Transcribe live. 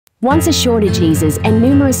Once a shortage eases and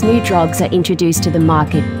numerous new drugs are introduced to the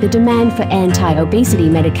market, the demand for anti-obesity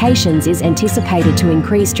medications is anticipated to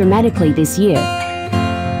increase dramatically this year.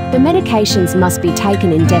 The medications must be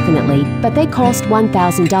taken indefinitely, but they cost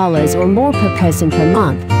 $1,000 or more per person per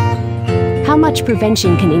month. How much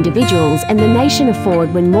prevention can individuals and the nation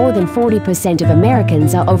afford when more than 40% of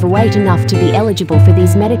Americans are overweight enough to be eligible for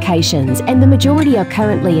these medications, and the majority are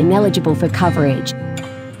currently ineligible for coverage?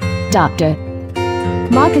 Dr.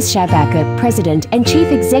 Marcus Schabacker, President and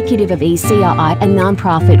Chief Executive of ECRI, a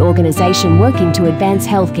non-profit organization working to advance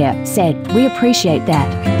healthcare, said, "We appreciate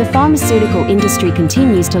that the pharmaceutical industry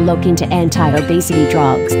continues to look into anti-obesity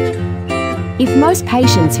drugs. If most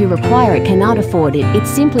patients who require it cannot afford it, it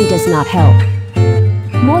simply does not help."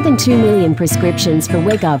 More than 2 million prescriptions for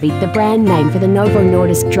Wegovy, the brand name for the Novo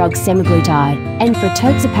Nordisk drug semaglutide, and for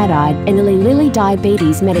tirpzepatide, an Eli Lilly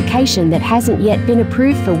diabetes medication that hasn't yet been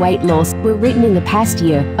approved for weight loss, were written in the past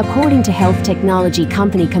year, according to health technology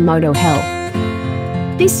company Komodo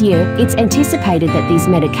Health. This year, it's anticipated that these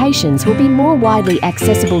medications will be more widely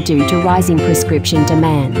accessible due to rising prescription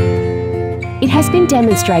demand. It has been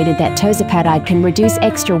demonstrated that tirpzepatide can reduce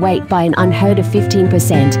extra weight by an unheard of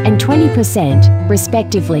 15% and 20%,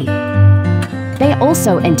 respectively. They are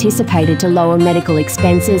also anticipated to lower medical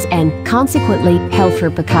expenses and, consequently, health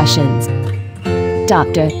repercussions.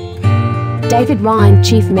 Dr. David Ryan,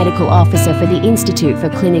 Chief Medical Officer for the Institute for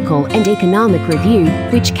Clinical and Economic Review,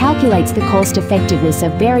 which calculates the cost-effectiveness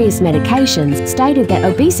of various medications, stated that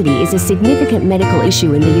obesity is a significant medical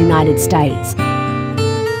issue in the United States.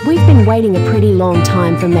 "We've been waiting a pretty long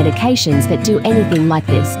time for medications that do anything like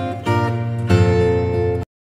this.